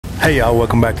Hey y'all,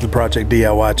 welcome back to the Project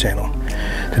DIY channel.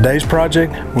 Today's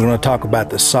project, we're going to talk about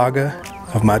the saga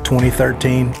of my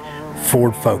 2013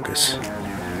 Ford Focus.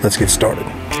 Let's get started.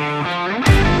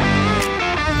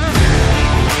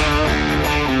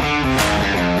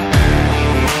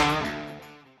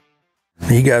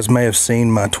 You guys may have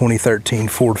seen my 2013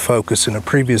 Ford Focus in a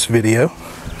previous video.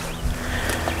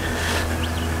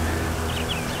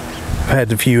 I've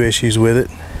had a few issues with it,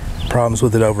 problems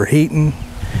with it overheating.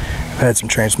 I've had some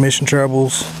transmission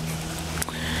troubles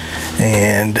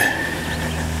and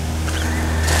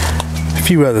a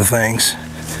few other things.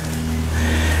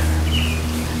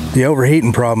 The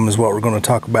overheating problem is what we're going to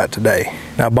talk about today.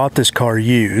 Now, I bought this car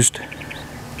used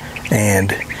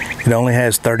and it only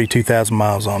has 32,000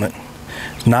 miles on it.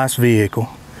 It's a nice vehicle.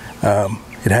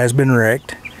 It has been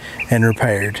wrecked and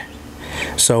repaired,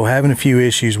 so having a few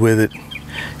issues with it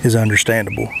is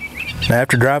understandable. Now,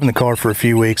 after driving the car for a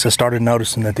few weeks, I started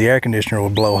noticing that the air conditioner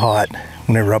would blow hot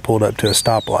whenever I pulled up to a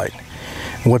stoplight.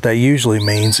 And what that usually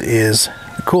means is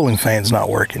the cooling fan's not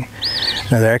working.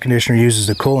 Now, the air conditioner uses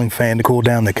the cooling fan to cool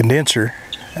down the condenser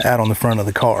out on the front of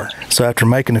the car. So after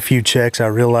making a few checks, I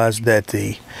realized that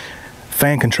the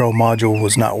fan control module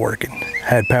was not working.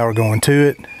 Had power going to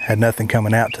it, had nothing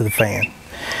coming out to the fan.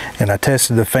 And I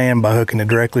tested the fan by hooking it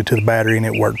directly to the battery and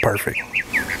it worked perfect.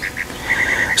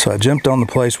 So I jumped on the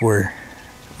place where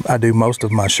I do most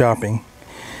of my shopping,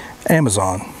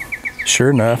 Amazon. Sure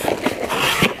enough,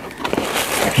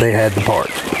 they had the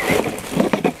part.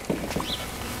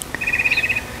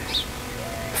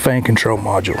 Fan control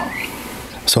module.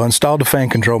 So I installed the fan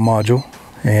control module,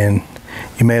 and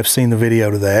you may have seen the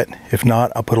video to that. If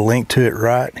not, I'll put a link to it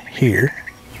right here.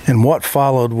 And what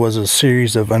followed was a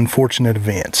series of unfortunate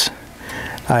events.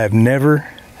 I have never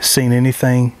seen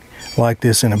anything like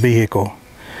this in a vehicle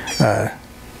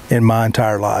in my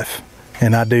entire life,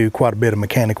 and I do quite a bit of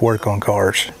mechanic work on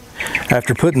cars.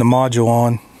 After putting the module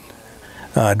on,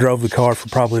 I drove the car for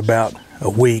probably about a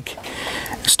week.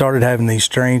 Started having these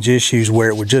strange issues where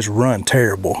it would just run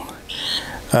terrible.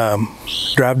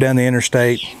 Drive down the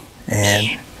interstate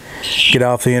and get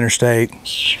off the interstate,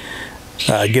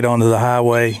 get onto the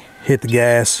highway, hit the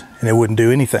gas, and it wouldn't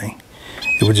do anything.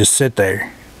 It would just sit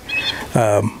there.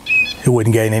 It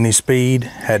wouldn't gain any speed,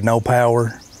 had no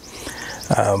power.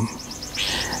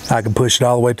 I could push it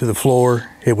all the way to the floor.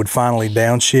 It would finally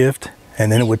downshift,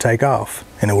 and then it would take off,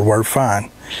 and it would work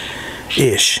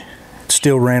fine-ish. It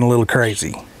still ran a little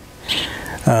crazy.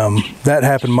 That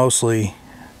happened mostly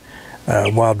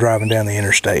while driving down the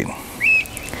interstate.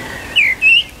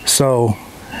 So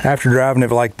after driving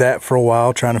it like that for a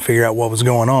while, trying to figure out what was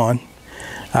going on,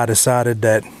 I decided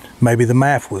that maybe the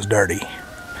MAF was dirty.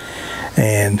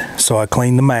 And so I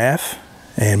cleaned the MAF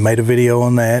and made a video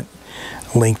on that.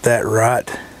 Link that right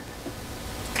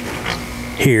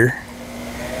here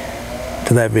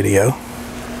to that video,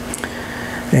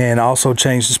 and also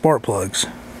changed the spark plugs,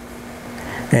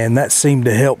 and that seemed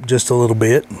to help just a little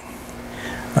bit,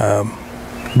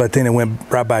 but then it went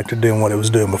right back to doing what it was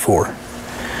doing before.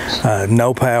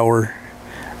 No power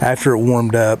after it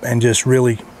warmed up, and just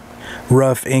really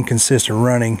rough, inconsistent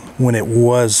running when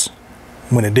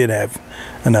it did have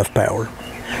enough power.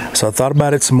 So I thought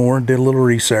about it some more, did a little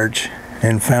research,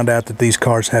 and found out that these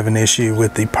cars have an issue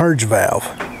with the purge valve.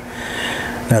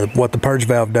 Now, what the purge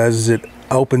valve does is it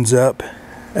opens up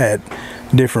at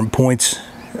different points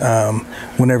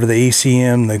whenever the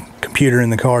ECM, the computer in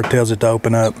the car, tells it to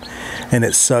open up, and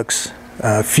it sucks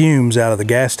fumes out of the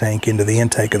gas tank into the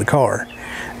intake of the car.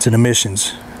 It's an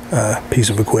emissions piece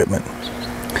of equipment.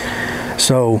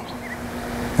 So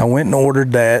I went and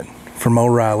ordered that from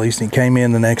O'Reilly's, and it came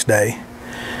in the next day.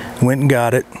 Went and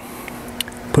got it,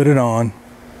 put it on,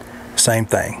 same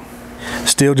thing.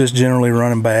 Still just generally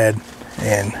running bad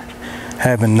and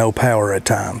having no power at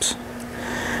times.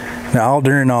 Now,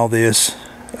 during all this,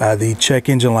 the check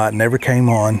engine light never came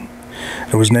on.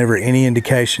 There was never any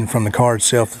indication from the car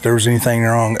itself that there was anything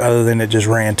wrong, other than it just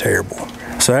ran terrible.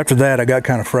 So after that, I got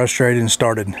kind of frustrated and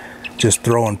started just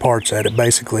throwing parts at it,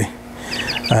 basically.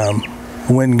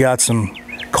 Went and got some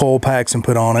coil packs and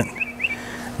put on it.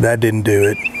 That didn't do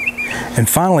it. And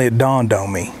finally it dawned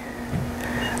on me.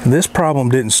 This problem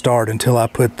didn't start until I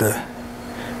put the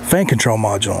fan control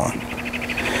module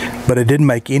on. But it didn't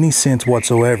make any sense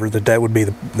whatsoever that that would be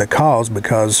the cause,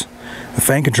 because the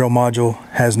fan control module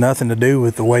has nothing to do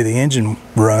with the way the engine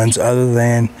runs, other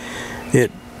than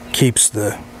it keeps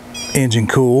the engine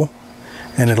cool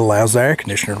and it allows the air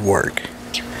conditioner to work.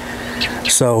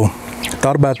 So I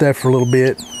thought about that for a little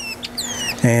bit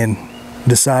and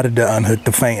decided to unhook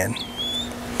the fan.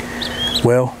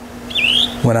 Well,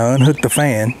 when I unhooked the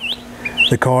fan,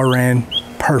 the car ran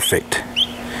perfect.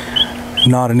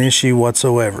 Not an issue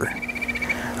whatsoever.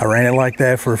 I ran it like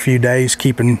that for a few days,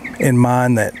 keeping in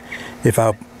mind that if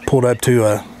I pulled up to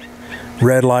a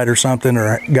red light or something,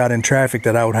 or got in traffic,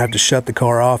 that I would have to shut the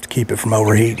car off to keep it from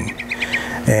overheating.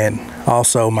 And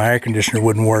also my air conditioner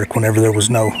wouldn't work whenever there was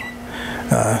no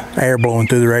air blowing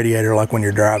through the radiator like when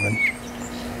you're driving.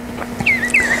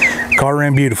 Car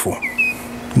ran beautiful,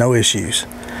 no issues.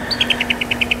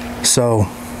 So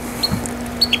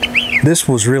this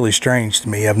was really strange to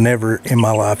me. I've never in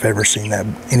my life ever seen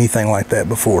anything like that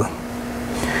before.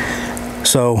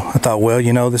 So I thought, well,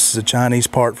 you know, this is a Chinese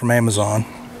part from Amazon,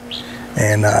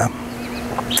 and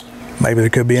maybe there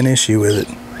could be an issue with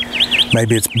it.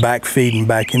 Maybe it's back feeding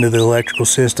back into the electrical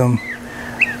system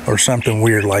or something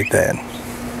weird like that.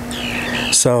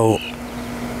 So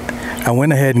I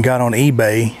went ahead and got on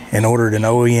eBay and ordered an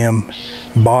OEM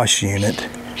Bosch unit,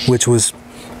 which was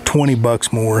 20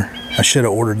 bucks more. I should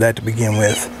have ordered that to begin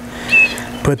with.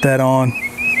 Put that on,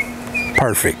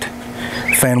 perfect.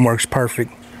 Fan works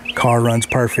perfect, car runs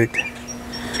perfect.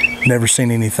 Never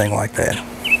seen anything like that.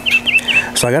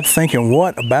 So I got to thinking,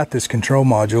 what about this control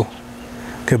module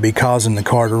could be causing the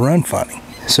car to run funny?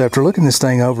 So after looking this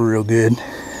thing over real good,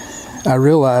 I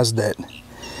realized that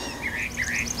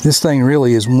this thing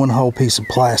really is one whole piece of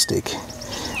plastic,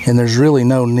 and there's really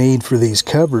no need for these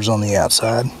covers on the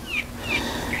outside.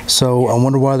 So I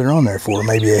wonder why they're on there for.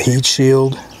 Maybe a heat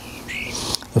shield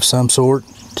of some sort,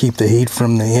 keep the heat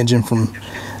from the engine from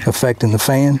affecting the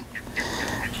fan.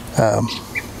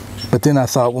 But then I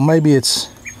thought, well, maybe it's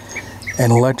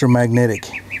an electromagnetic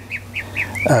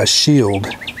shield,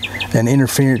 an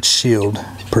interference shield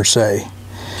per se,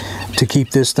 to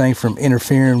keep this thing from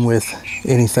interfering with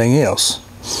anything else.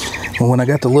 Well, when I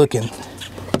got to looking,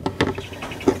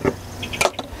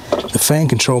 the fan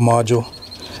control module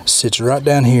sits right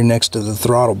down here next to the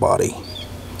throttle body.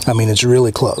 I mean, it's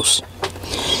really close.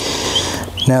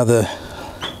 Now, the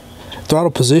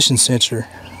throttle position sensor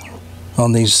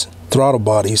on these throttle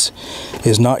bodies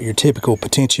is not your typical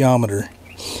potentiometer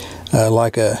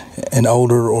like an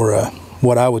older or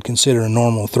what I would consider a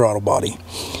normal throttle body.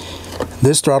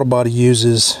 This throttle body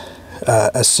uses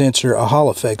a sensor, a Hall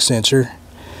effect sensor,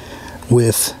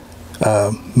 with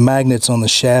magnets on the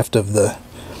shaft of the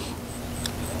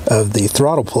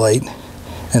throttle plate,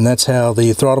 and that's how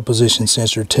the throttle position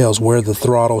sensor tells where the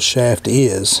throttle shaft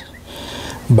is,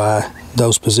 by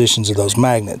those positions of those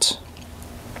magnets.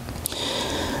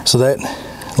 So that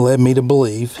led me to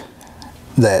believe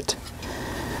that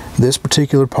this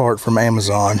particular part from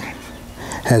Amazon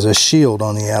has a shield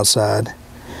on the outside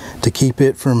to keep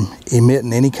it from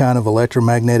emitting any kind of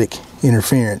electromagnetic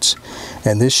interference,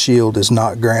 and this shield is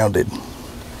not grounded.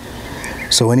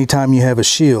 So anytime you have a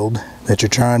shield that you're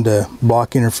trying to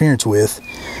block interference with,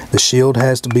 the shield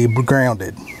has to be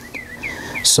grounded.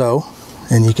 So,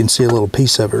 and you can see a little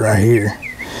piece of it right here.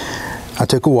 I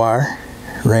took a wire,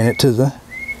 ran it to the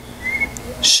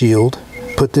shield,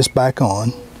 put this back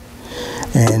on,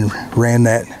 and ran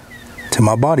that to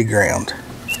my body ground.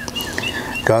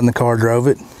 Got in the car, drove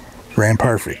it, ran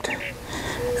perfect.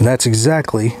 And that's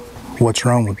exactly what's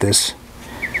wrong with this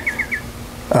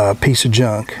piece of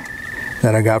junk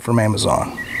that I got from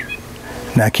Amazon.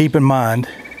 Now keep in mind,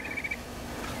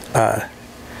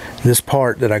 this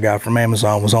part that I got from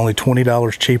Amazon was only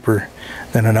 $20 cheaper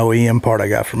than an OEM part I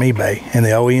got from eBay, and the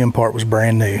OEM part was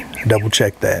brand new. I double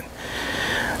checked that.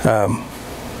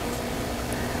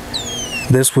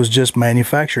 This was just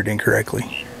manufactured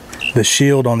incorrectly. The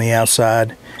shield on the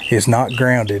outside is not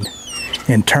grounded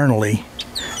internally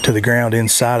to the ground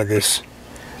inside of this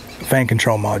fan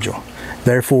control module.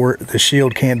 Therefore, the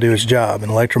shield can't do its job,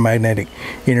 and electromagnetic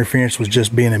interference was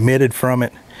just being emitted from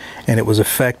it, and it was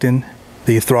affecting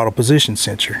the throttle position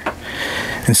sensor.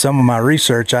 In some of my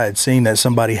research, I had seen that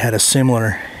somebody had a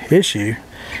similar issue,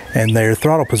 and their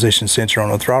throttle position sensor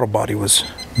on the throttle body was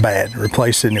bad.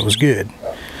 Replaced it and it was good.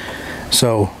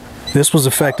 So this was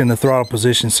affecting the throttle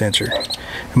position sensor,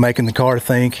 making the car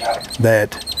think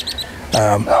that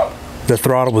the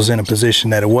throttle was in a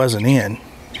position that it wasn't in,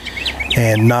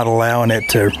 and not allowing it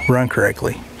to run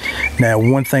correctly. Now,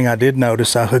 one thing I did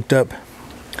notice, I hooked up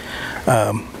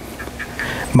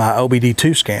my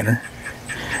OBD2 scanner,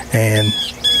 and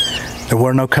there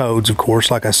were no codes, of course,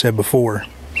 like I said before,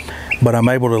 but I'm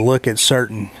able to look at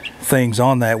certain things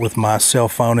on that with my cell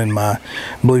phone and my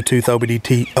Bluetooth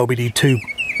OBD2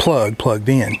 plugged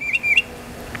in.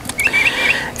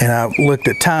 And I looked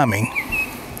at timing,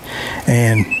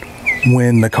 and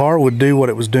when the car would do what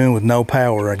it was doing with no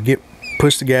power, I'd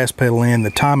push the gas pedal in,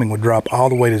 the timing would drop all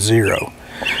the way to 0.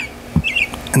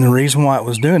 And the reason why it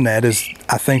was doing that is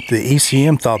I think the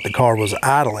ECM thought the car was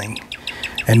idling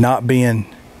and not being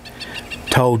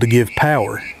told to give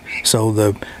power. So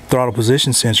the throttle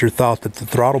position sensor thought that the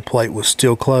throttle plate was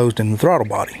still closed in the throttle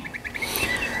body.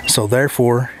 So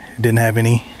therefore, it didn't have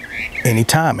any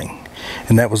timing.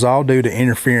 And that was all due to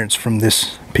interference from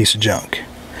this piece of junk.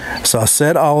 So I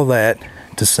said all of that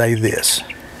to say this.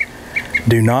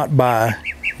 Do not buy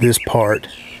this part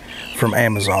from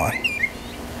Amazon.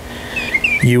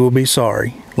 You will be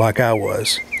sorry, like I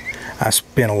was. I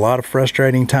spent a lot of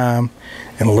frustrating time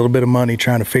and a little bit of money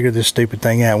trying to figure this stupid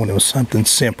thing out when it was something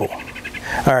simple.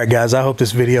 Alright guys, I hope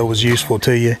this video was useful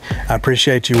to you. I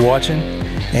appreciate you watching,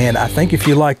 and I think if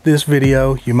you like this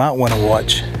video, you might want to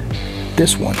watch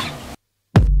this one.